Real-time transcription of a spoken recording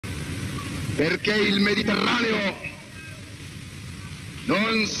perché il Mediterraneo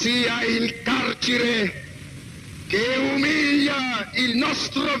non sia il carcere che umilia il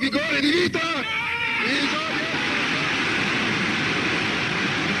nostro vigore di vita.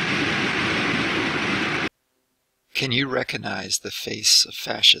 Can you recognize the face of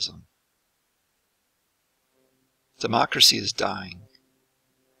fascism? Democracy is dying.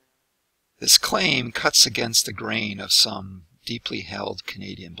 This claim cuts against the grain of some deeply held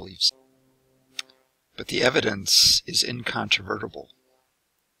Canadian beliefs. But the evidence is incontrovertible.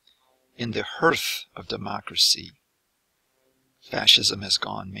 In the hearth of democracy, fascism has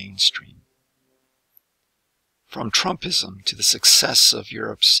gone mainstream. From Trumpism to the success of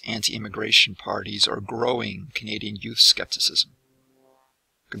Europe's anti-immigration parties or growing Canadian youth skepticism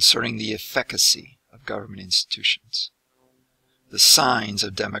concerning the efficacy of government institutions, the signs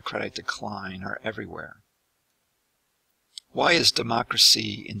of democratic decline are everywhere. Why is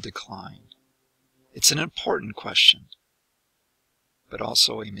democracy in decline? It's an important question, but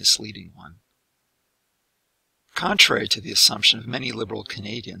also a misleading one. Contrary to the assumption of many liberal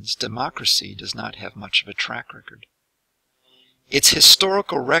Canadians, democracy does not have much of a track record. Its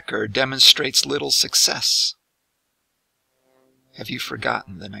historical record demonstrates little success. Have you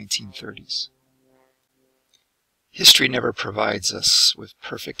forgotten the 1930s? History never provides us with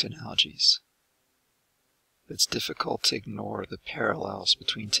perfect analogies. It's difficult to ignore the parallels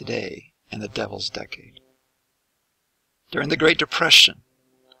between today and the Devil's Decade. During the Great Depression,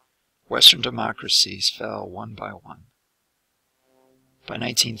 Western democracies fell one by one. By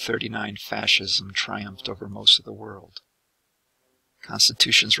 1939, fascism triumphed over most of the world.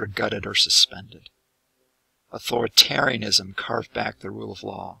 Constitutions were gutted or suspended. Authoritarianism carved back the rule of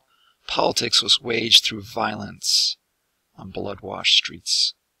law. Politics was waged through violence on blood-washed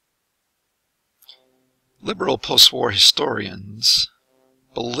streets. Liberal post-war historians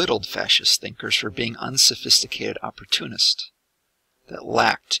belittled fascist thinkers for being unsophisticated opportunists that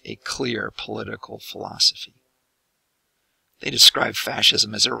lacked a clear political philosophy. They described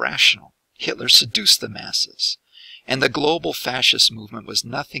fascism as irrational. Hitler seduced the masses, and the global fascist movement was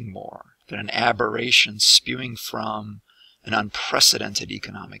nothing more than an aberration spewing from an unprecedented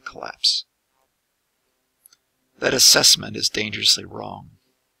economic collapse. That assessment is dangerously wrong.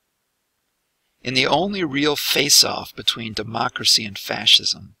 In the only real face-off between democracy and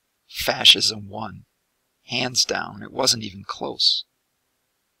fascism, fascism won. Hands down, it wasn't even close.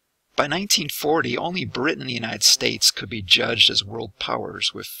 By 1940, only Britain and the United States could be judged as world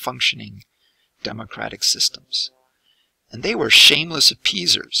powers with functioning democratic systems. And they were shameless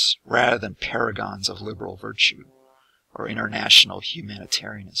appeasers rather than paragons of liberal virtue or international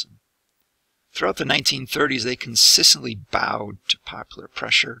humanitarianism. Throughout the 1930s, they consistently bowed to popular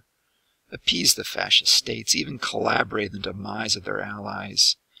pressure, appeased the fascist states, even collaborated in the demise of their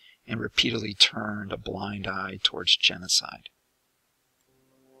allies, and repeatedly turned a blind eye towards genocide.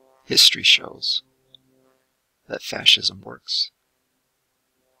 History shows that fascism works.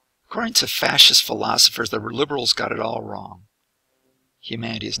 According to fascist philosophers, the liberals got it all wrong.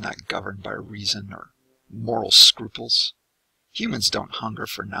 Humanity is not governed by reason or moral scruples. Humans don't hunger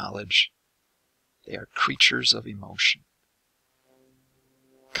for knowledge. They are creatures of emotion.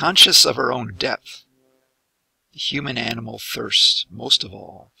 Conscious of our own depth, the human animal thirsts most of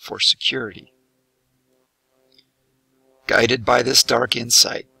all for security. Guided by this dark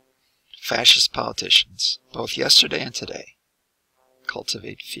insight, fascist politicians, both yesterday and today,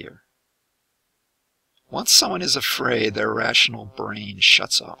 cultivate fear. Once someone is afraid, their rational brain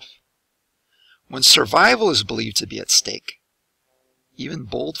shuts off. When survival is believed to be at stake, even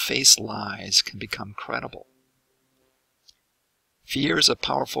bold-faced lies can become credible. Fear is a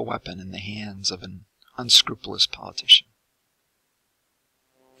powerful weapon in the hands of an unscrupulous politician.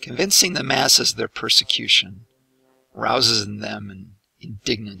 Convincing the masses of their persecution rouses in them an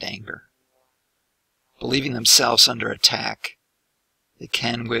indignant anger. Believing themselves under attack, they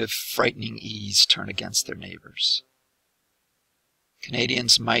can with frightening ease turn against their neighbors.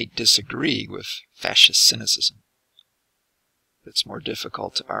 Canadians might disagree with fascist cynicism, but it's more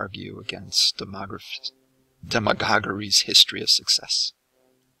difficult to argue against demagoguery's history of success.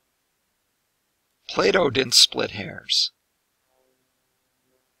 Plato didn't split hairs.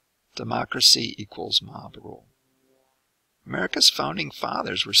 Democracy equals mob rule. America's founding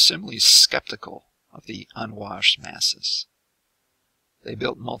fathers were similarly skeptical of the unwashed masses. They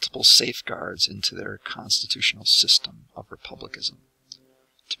built multiple safeguards into their constitutional system of republicanism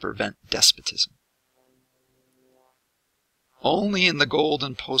to prevent despotism. Only in the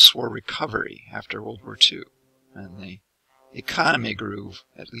golden post-war recovery after World War II, when the economy grew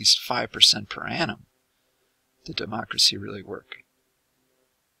at least 5% per annum, did democracy really work.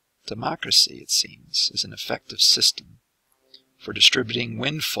 Democracy, it seems, is an effective system for distributing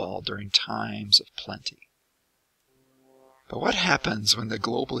windfall during times of plenty. But what happens when the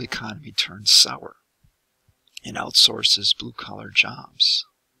global economy turns sour and outsources blue-collar jobs?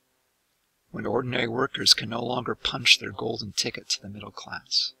 When ordinary workers can no longer punch their golden ticket to the middle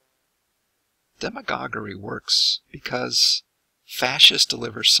class? Demagoguery works because fascists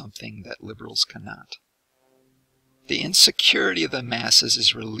deliver something that liberals cannot. The insecurity of the masses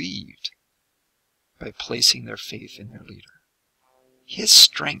is relieved by placing their faith in their leader. His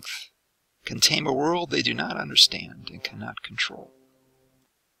strength can tame a world they do not understand and cannot control.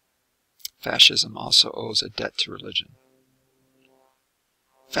 Fascism also owes a debt to religion.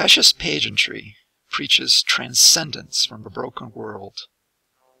 Fascist pageantry preaches transcendence from a broken world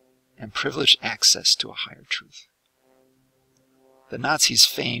and privileged access to a higher truth. The Nazis'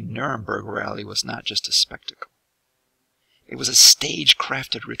 famed Nuremberg rally was not just a spectacle. It was a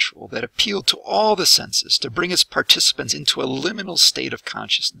stage-crafted ritual that appealed to all the senses to bring its participants into a liminal state of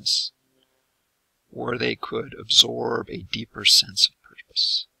consciousness where they could absorb a deeper sense of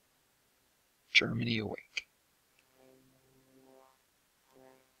purpose. Germany awake.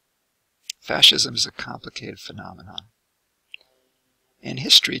 Fascism is a complicated phenomenon. In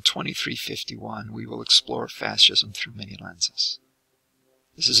HIS2351, we will explore fascism through many lenses.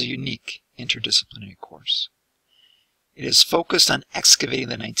 This is a unique interdisciplinary course. It is focused on excavating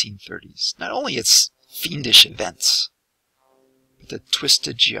the 1930s, not only its fiendish events, but the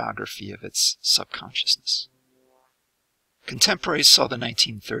twisted geography of its subconsciousness. Contemporaries saw the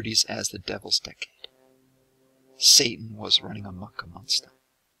 1930s as the devil's decade. Satan was running amok amongst them.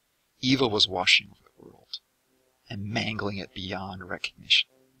 Evil was washing over the world and mangling it beyond recognition.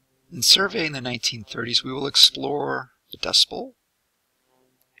 In surveying the 1930s, we will explore the Dust Bowl,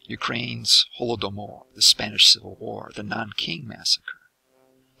 Ukraine's Holodomor, the Spanish Civil War, the Nanking Massacre,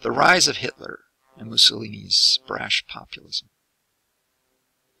 the rise of Hitler and Mussolini's brash populism.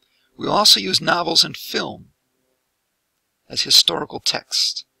 We will also use novels and film as historical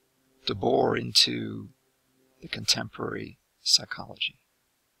text to bore into the contemporary psychology.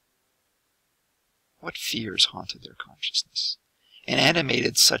 What fears haunted their consciousness and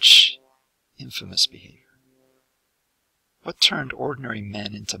animated such infamous behavior? What turned ordinary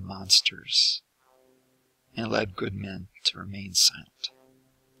men into monsters and led good men to remain silent?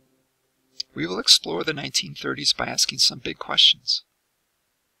 We will explore the 1930s by asking some big questions.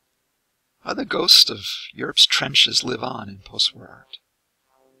 How the ghosts of Europe's trenches live on in post-war art?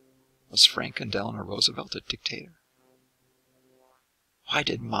 Was Franklin Delano Roosevelt a dictator? Why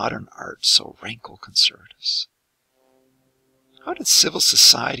did modern art so rankle conservatives? How did civil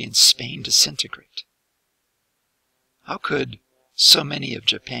society in Spain disintegrate? How could so many of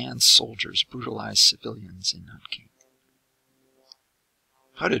Japan's soldiers brutalize civilians in Nanking?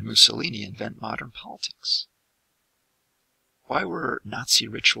 How did Mussolini invent modern politics? Why were Nazi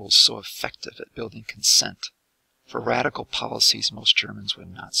rituals so effective at building consent for radical policies most Germans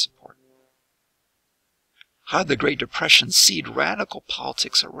would not support? How did the Great Depression seed radical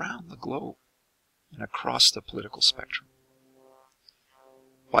politics around the globe and across the political spectrum?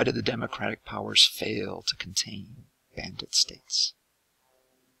 Why did the democratic powers fail to contain bandit states?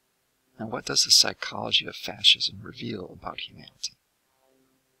 And what does the psychology of fascism reveal about humanity?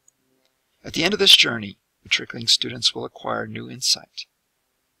 At the end of this journey, matriculating students will acquire new insight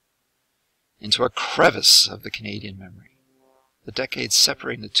into a crevice of the Canadian memory, the decades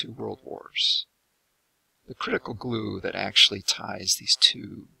separating the two world wars, the critical glue that actually ties these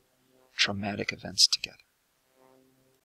two traumatic events together.